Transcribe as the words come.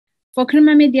For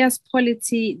Crema Media's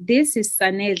Polity, this is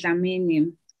Sanel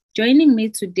Dlamini. Joining me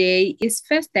today is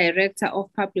First Director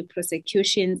of Public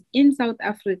Prosecutions in South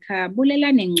Africa,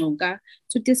 Bulelani Ngcuka,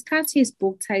 to discuss his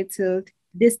book titled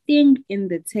The Sting in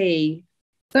the Tail.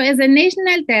 So as a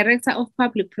National Director of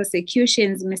Public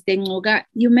Prosecutions, Mr. Ngcuka,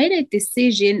 you made a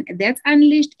decision that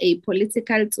unleashed a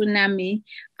political tsunami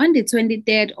on the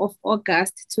 23rd of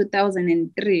August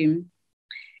 2003.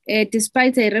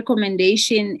 Despite a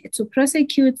recommendation to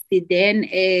prosecute the then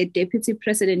Deputy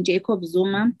President Jacob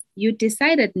Zuma, you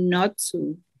decided not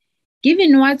to.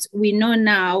 Given what we know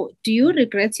now, do you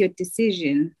regret your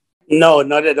decision? No,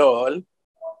 not at all.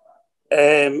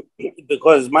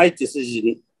 Because my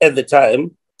decision at the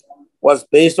time was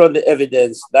based on the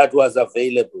evidence that was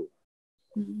available.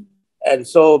 Mm-hmm. And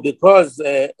so because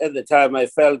at the time I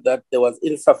felt that there was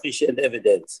insufficient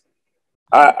evidence,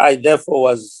 I therefore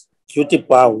was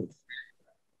duty-bound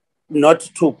not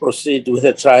to proceed with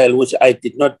a trial which I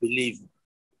did not believe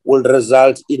would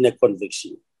result in a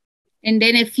conviction. And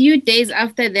then a few days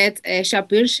after that,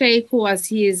 Schabir Shaik, who was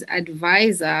his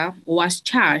advisor, was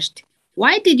charged.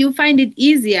 Why did you find it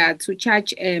easier to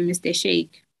charge Mr.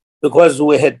 Shaik? Because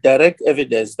we had direct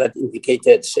evidence that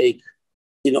indicated Shaik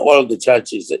in all the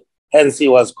charges, hence he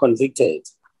was convicted.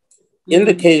 Mm-hmm. In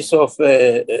the case of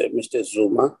Mr.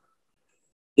 Zuma,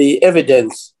 the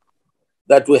evidence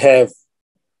that we have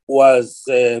was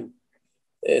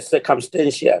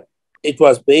circumstantial. It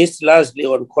was based largely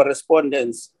on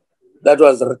correspondence that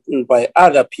was written by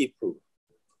other people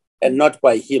and not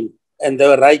by him. And they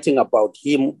were writing about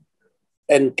him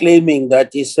and claiming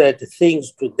that he said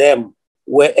things to them,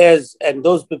 and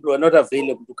those people were not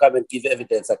available to come and give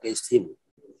evidence against him.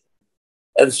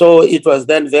 And so it was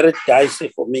then very dicey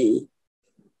for me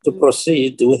to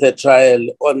proceed with a trial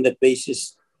on the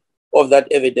basis of that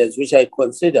evidence, which I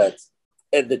considered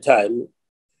at the time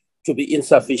to be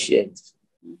insufficient.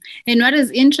 And what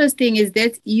is interesting is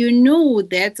that you knew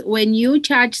that when you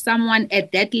charge someone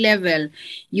at that level,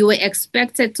 you were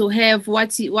expected to have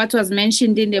what was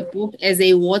mentioned in the book as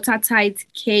a watertight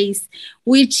case,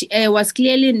 which was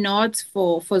clearly not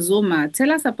for Zuma.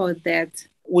 Tell us about that.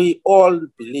 We all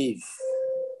believe,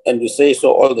 and we say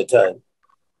so all the time,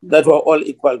 that we're all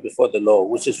equal before the law,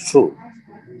 which is true.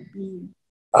 Mm.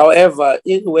 However,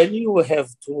 when you have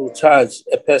to charge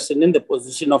a person in the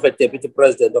position of a deputy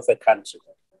president of a country,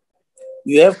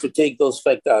 you have to take those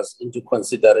factors into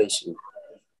consideration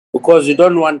because you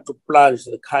don't want to plunge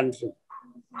the country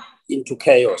into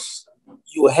chaos.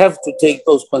 You have to take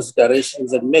those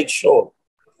considerations and make sure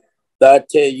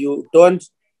that you don't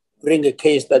bring a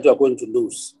case that you are going to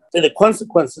lose. And the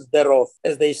consequences thereof,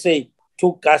 as they say,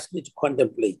 too ghastly to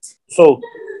contemplate. So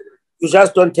you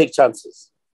just don't take chances.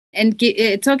 And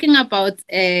talking about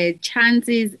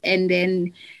chances and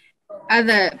then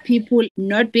other people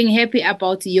not being happy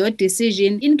about your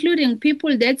decision, including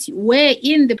people that were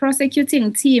in the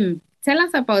prosecuting team. Tell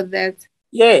us about that.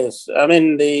 Yes, I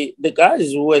mean, the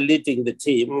guys who were leading the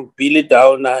team, Billy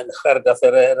Downer and Gerda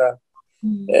Ferreira,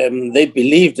 they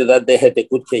believed that they had a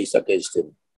good case against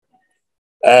him.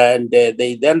 And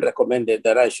they then recommended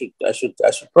that I should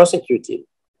prosecute him.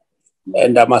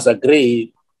 And I must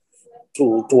agree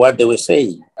to what they were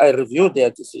saying. I reviewed their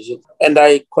decision and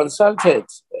I consulted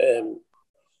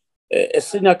a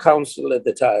senior counsel at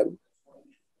the time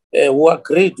who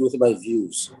agreed with my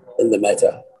views in the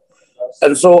matter.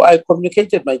 And so I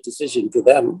communicated my decision to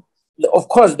them. Of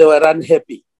course, they were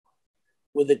unhappy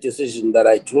with the decision that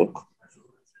I took.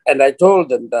 And I told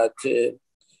them that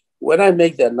when I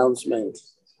make the announcement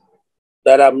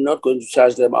that I'm not going to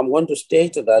charge them, I'm going to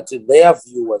state that their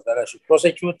view was that I should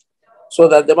prosecute, so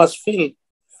that they must feel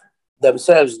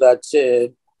themselves that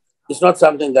it's not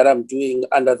something that I'm doing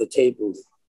under the table.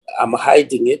 I'm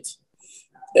hiding it.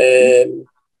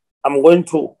 I'm going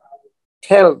to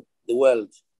tell the world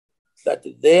that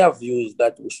their view is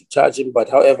that we should charge him, but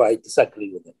however, I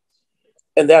disagree with them.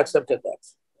 And they accepted that.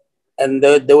 And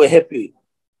they were happy,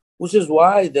 which is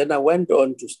why then I went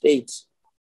on to state,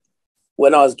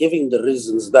 when I was giving the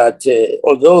reasons, that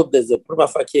although there's a prima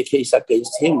facie case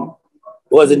against him,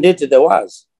 was indeed there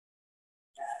was.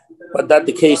 But that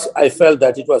the case, I felt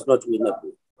that it was not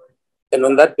winnable. And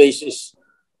on that basis,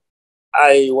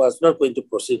 I was not going to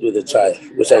proceed with the trial,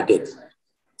 which I did.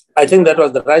 I think that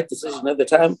was the right decision at the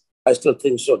time. I still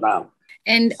think so now.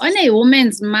 And on a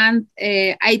Women's Month,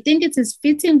 I think it is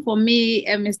fitting for me,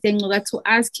 Mr. Ngcuka, to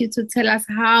ask you to tell us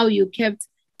how you kept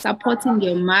supporting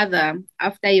your mother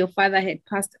after your father had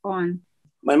passed on.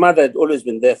 My mother had always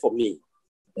been there for me.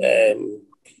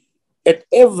 At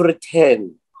every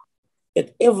turn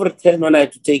when I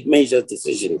had to take major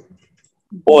decisions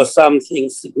or something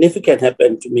significant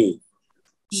happened to me,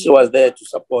 She was there to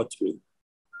support me.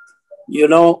 You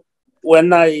know,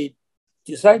 when I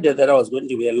decided that I was going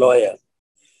to be a lawyer,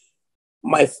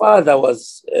 my father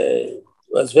was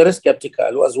very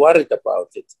skeptical, was worried about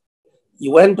it. He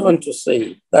went on to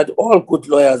say that all good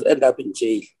lawyers end up in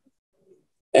jail.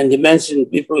 And he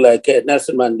mentioned people like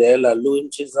Nelson Mandela, Louis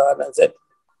Mchizana, and said,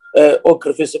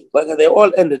 they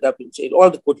all ended up in jail, all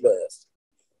the good lawyers.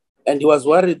 And he was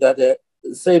worried that the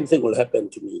same thing will happen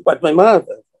to me. But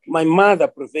my mother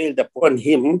prevailed upon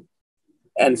him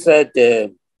and said,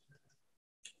 no,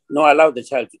 allow the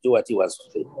child to do what he wants to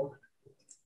do.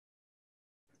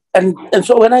 And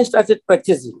so when I started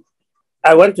practicing,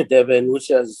 I went to Durban, which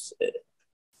was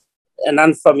an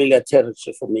unfamiliar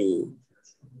territory for me.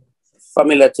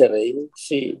 Familiar terrain.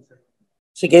 She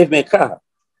gave me a car.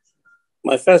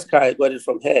 My first car, I got it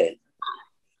from her.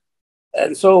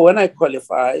 And so when I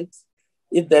qualified,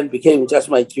 it then became just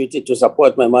my duty to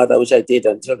support my mother, which I did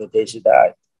until the day she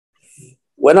died.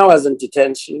 When I was in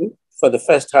detention for the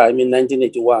first time in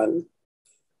 1981,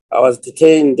 I was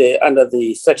detained under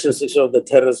the Section 6 of the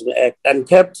Terrorism Act and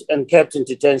kept in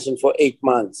detention for 8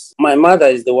 months. My mother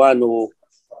is the one who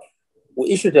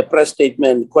issued a press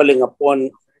statement calling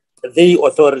upon the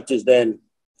authorities then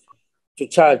to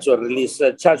charge or release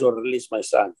my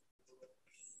son.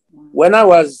 When I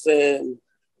was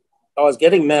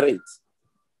getting married,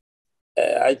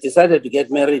 I decided to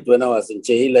get married when I was in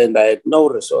jail and I had no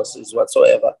resources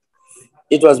whatsoever.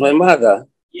 It was my mother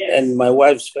and my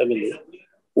wife's family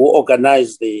who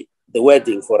organized the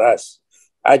wedding for us.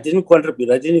 I didn't contribute.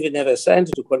 I didn't even have a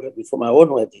cent to contribute for my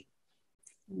own wedding.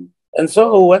 And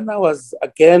so when I was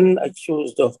again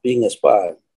accused of being a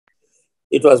spy,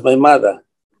 it was my mother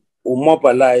who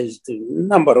mobilized a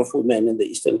number of women in the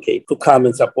Eastern Cape to come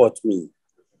and support me.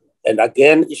 And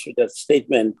again issued a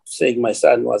statement saying my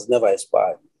son was never a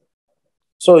spy.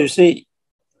 So you see,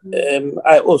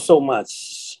 I owe so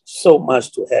much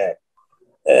to her.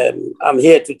 I'm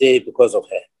here today because of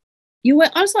her. You were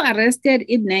also arrested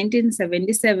in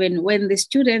 1977 when the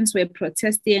students were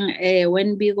protesting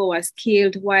when Biko was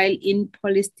killed while in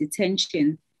police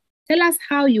detention. Tell us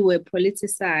how you were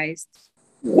politicized.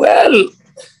 Well,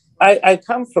 I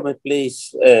come from a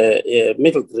place,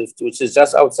 Middle Drift, which is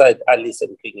just outside Alice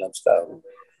and Kinglamstown,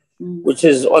 which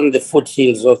is on the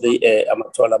foothills of the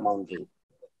Amatola Mountain.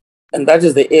 And that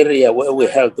is the area where we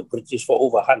held the British for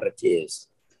over 100 years.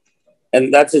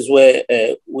 And that is where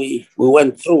we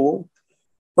went through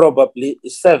probably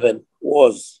 7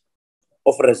 wars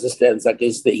of resistance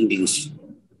against the English.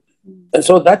 And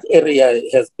so that area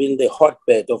has been the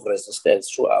hotbed of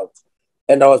resistance throughout.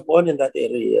 And I was born in that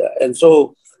area. And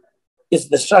so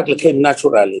the struggle came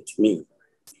naturally to me.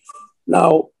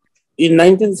 Now, in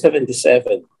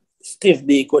 1977, Steve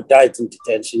Biko died in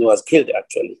detention. He was killed,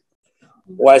 actually,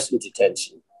 whilst in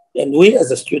detention. And we as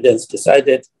the students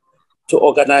decided to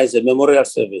organize a memorial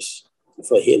service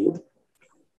for him.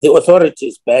 The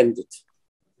authorities banned it.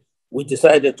 We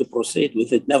decided to proceed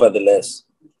with it nevertheless.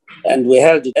 And we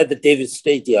held it at the Davis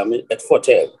Stadium at Fort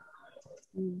Hare.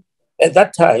 At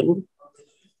that time,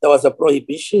 there was a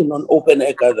prohibition on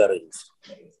open-air gatherings.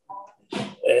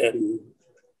 And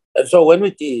so when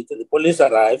we did, the police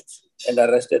arrived and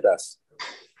arrested us.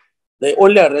 They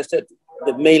only arrested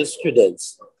the male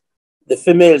students. The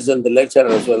females and the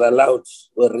lecturers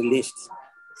were released.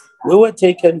 We were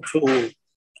taken to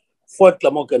Fort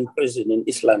Glamorgan prison in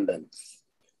East London.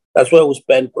 That's where we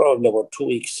spent probably about 2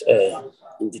 weeks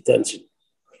in detention.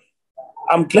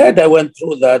 I'm glad I went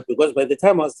through that because by the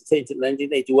time I was detained in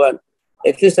 1981,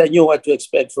 at least I knew what to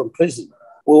expect from prison.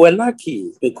 We were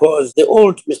lucky because the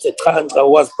old Mr. Tanka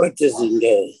was practicing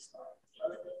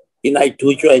in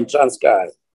Aitutua in Transkei.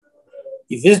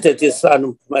 He visited his son,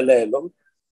 Mpumalelo,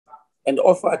 and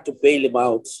offered to bail him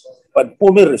out, but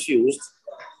Pumi refused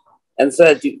and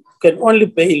said, you can only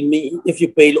bail me if you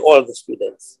bail all the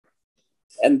students.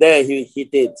 And there he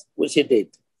did, which he did.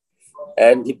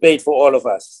 And he paid for all of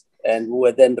us, and we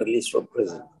were then released from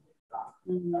prison.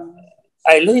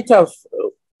 I later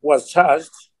was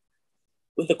charged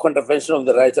with the contravention of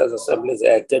the Writers' Assemblies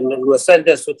Act and we were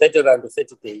sentenced to 30 rand to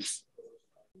 30 days.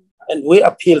 And we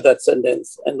appealed that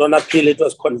sentence, and on appeal it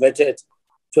was converted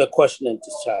to a caution and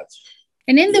discharge.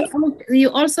 And in the book, you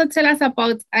also tell us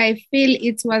about, I feel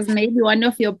it was maybe one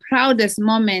of your proudest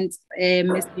moments,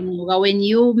 Mr. Ngcuka, when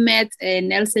you met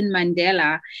Nelson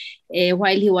Mandela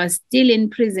while he was still in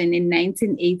prison in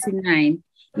 1989.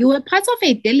 You were part of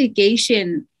a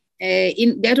delegation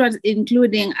that was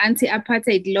including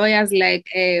anti-apartheid lawyers like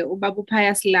Ubabu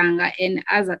Pius Langa and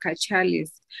Azaka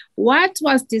Charles. What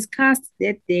was discussed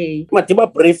that day?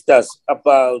 Matiba briefed us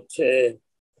about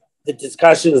the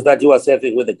discussions that he was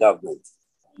having with the government.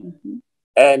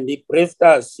 And he briefed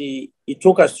us, he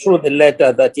took us through the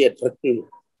letter that he had written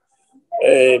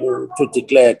to de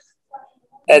Klerk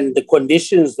and the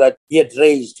conditions that he had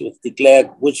raised with de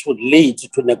Klerk, which would lead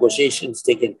to negotiations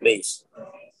taking place.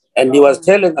 And he was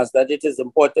telling us that it is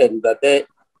important that there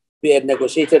be a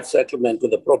negotiated settlement to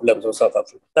the problems of South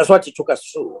Africa. That's what he took us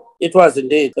through. It was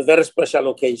indeed a very special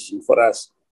occasion for us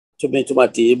to meet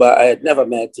Matiba. I had never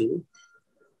met him.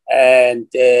 And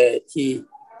he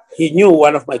knew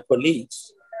one of my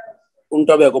colleagues,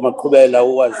 Untobeko Makubela,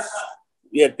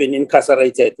 we had been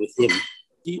incarcerated with him.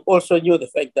 He also knew the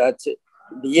fact that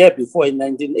the year before, in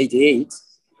 1988,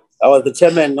 I was the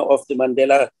chairman of the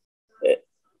Mandela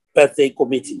Birthday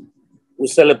Committee. We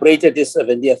celebrated his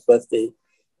 70th birthday,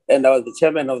 and I was the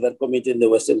chairman of that committee in the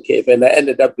Western Cape, and I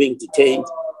ended up being detained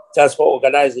just for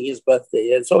organizing his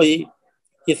birthday. And so he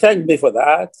thanked me for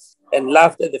that and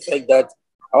laughed at the fact that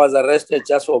I was arrested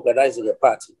just for organizing a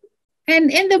party.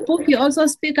 And in the book, you also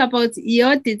speak about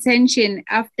your detention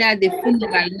after the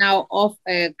funeral now of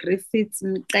Griffith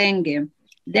Mxenge.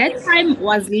 That time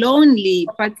was lonely,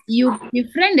 but you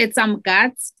befriended some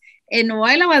guards. And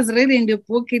while I was reading the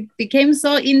book, it became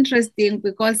so interesting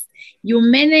because you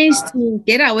managed to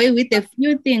get away with a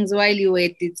few things while you were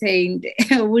detained.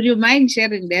 Would you mind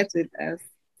sharing that with us?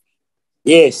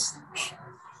 Yes.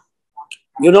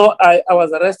 You know, I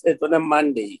was arrested on a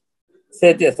Monday,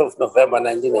 30th of November,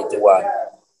 1981.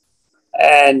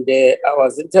 And I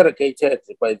was interrogated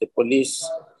by the police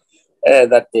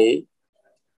that day.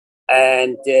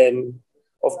 And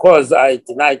of course, I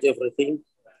denied everything.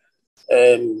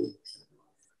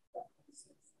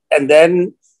 And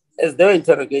then as they were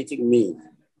interrogating me,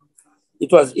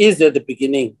 it was easy at the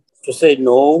beginning to say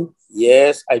no,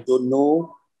 yes, I don't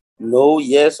know, no,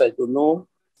 yes, I don't know.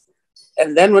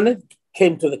 And then when it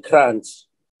came to the crunch,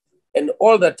 and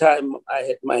all the time I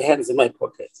had my hands in my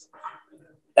pockets.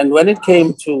 And when it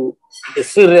came to the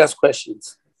serious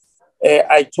questions,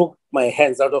 I took my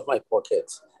hands out of my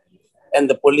pockets and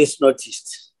the police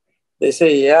noticed. They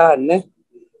say, yeah, ne?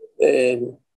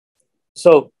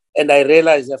 And I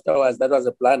realized afterwards that was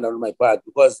a plan on my part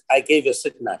because I gave a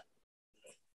signal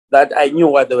that I knew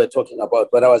what they were talking about,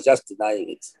 but I was just denying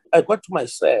it. I got to my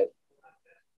cell.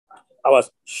 I was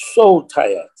so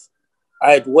tired.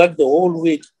 I had worked the whole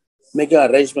week making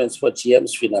arrangements for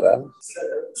GM's funeral.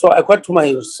 So I got to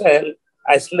my cell.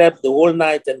 I slept the whole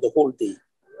night and the whole day.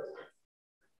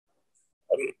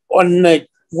 On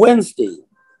Wednesday,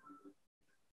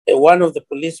 one of the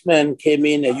policemen came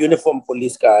in, a uniformed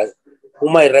police guy,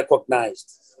 whom I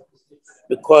recognized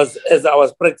because as I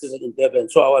was practicing in Durban,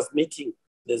 so I was meeting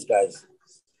these guys.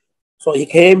 So he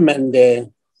came and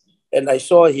I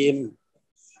saw him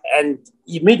and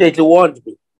he immediately warned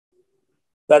me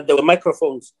that there were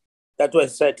microphones that were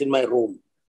set in my room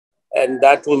and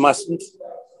that we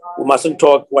mustn't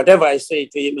talk. Whatever I say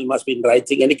to him, he must be in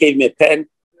writing. And he gave me a pen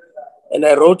and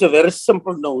I wrote a very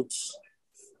simple note.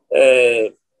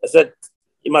 I said,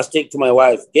 he must take to my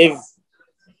wife. Gave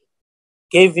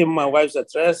him my wife's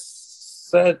address,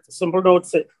 said, simple note,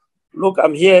 said, look,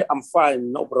 I'm here, I'm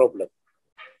fine, no problem.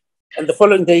 And the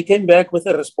following day, he came back with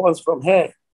a response from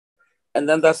her. And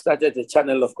then that started a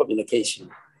channel of communication.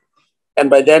 And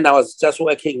by then I was just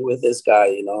working with this guy,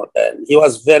 you know, and he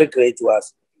was very great to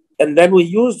us. And then we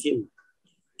used him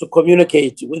to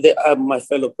communicate with my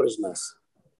fellow prisoners.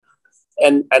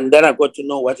 And then I got to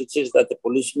know what it is that the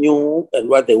police knew and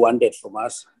what they wanted from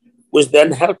us, which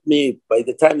then helped me. By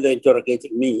the time they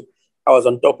interrogated me, I was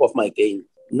on top of my game,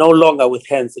 no longer with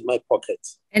hands in my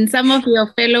pockets. And some of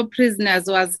your fellow prisoners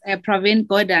was Pravin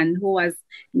Gordhan, who was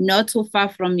not too far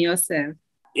from your cell.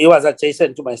 He was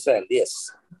adjacent to my cell,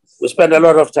 yes. We spent a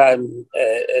lot of time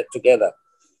together.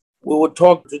 We would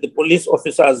talk to the police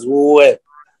officers who were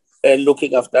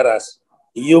looking after us,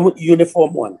 the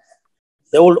uniform one.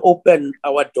 They will open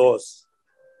our doors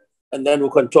and then we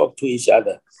can talk to each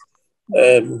other,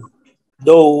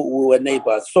 though we were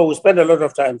neighbors. So we spent a lot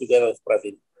of time together with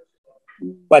Pravin.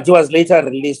 But he was later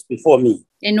released before me.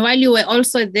 And while you were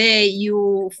also there,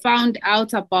 you found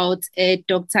out about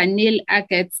Dr. Neil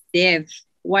Agard's death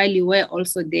while you were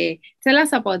also there. Tell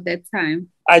us about that time.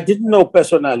 I didn't know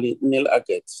personally Neil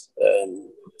Agard,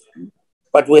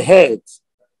 but we heard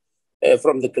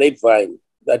from the grapevine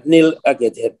that Neil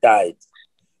Agard had died.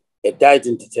 He died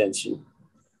in detention.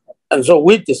 And so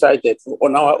we decided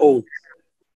on our own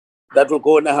that we'll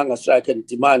go on a hunger strike and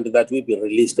demand that we be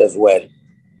released as well,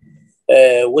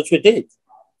 which we did.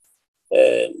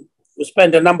 We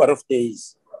spent a number of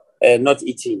days not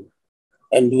eating.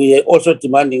 And we are also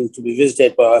demanding to be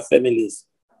visited by our families,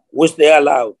 which they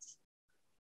allowed.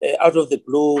 Out of the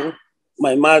blue,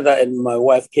 my mother and my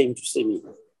wife came to see me.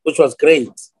 which was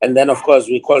great. And then, of course,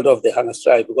 we called off the hunger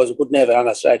strike because we couldn't have a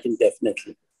hunger strike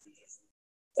indefinitely.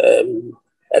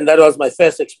 And that was my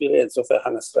first experience of a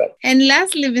hunger strike. And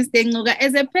lastly, Mr. Ngcuka,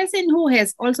 as a person who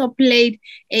has also played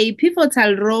a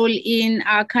pivotal role in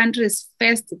our country's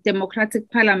first democratic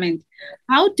parliament,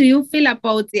 how do you feel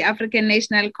about the African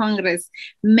National Congress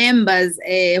members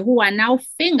who are now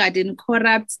fingered in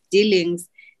corrupt dealings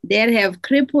that have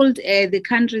crippled the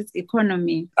country's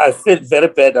economy? I feel very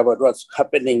bad about what's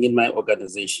happening in my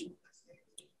organization.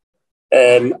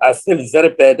 I feel very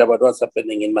bad about what's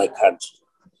happening in my country.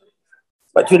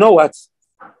 But you know what?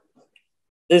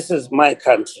 This is my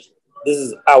country. This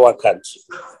is our country.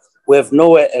 We have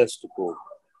nowhere else to go.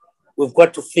 We've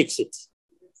got to fix it.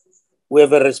 We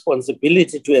have a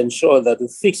responsibility to ensure that we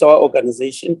fix our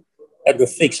organization and we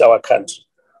fix our country.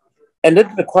 And it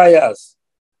requires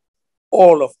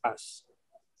all of us,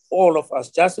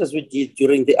 just as we did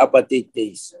during the apartheid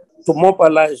days, to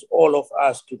mobilize all of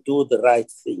us to do the right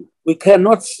thing. We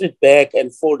cannot sit back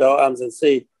and fold our arms and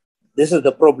say, this is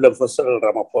the problem for Cyril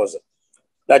Ramaphosa,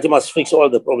 that he must fix all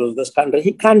the problems of this country.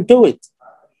 He can't do it.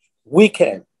 We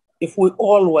can. If we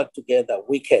all work together,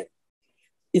 we can.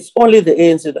 It's only the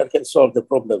ANC that can solve the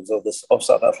problems of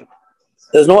South Africa.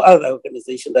 There's no other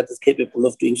organization that is capable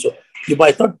of doing so. You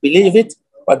might not believe it,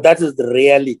 but that is the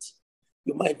reality.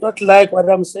 You might not like what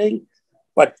I'm saying,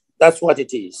 but that's what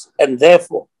it is. And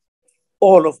therefore,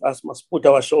 all of us must put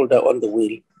our shoulder on the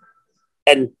wheel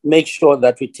and make sure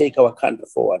that we take our country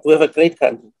forward. We have a great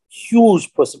country,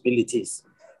 huge possibilities.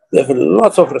 We have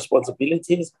lots of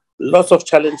responsibilities, lots of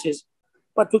challenges,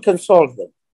 but we can solve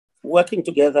them. Working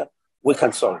together, we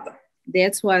can solve them.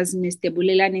 That was Mr.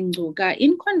 Bulelani Ngcuka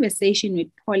in conversation with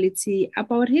Polity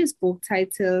about his book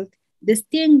titled The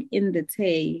Sting in the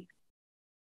Tail.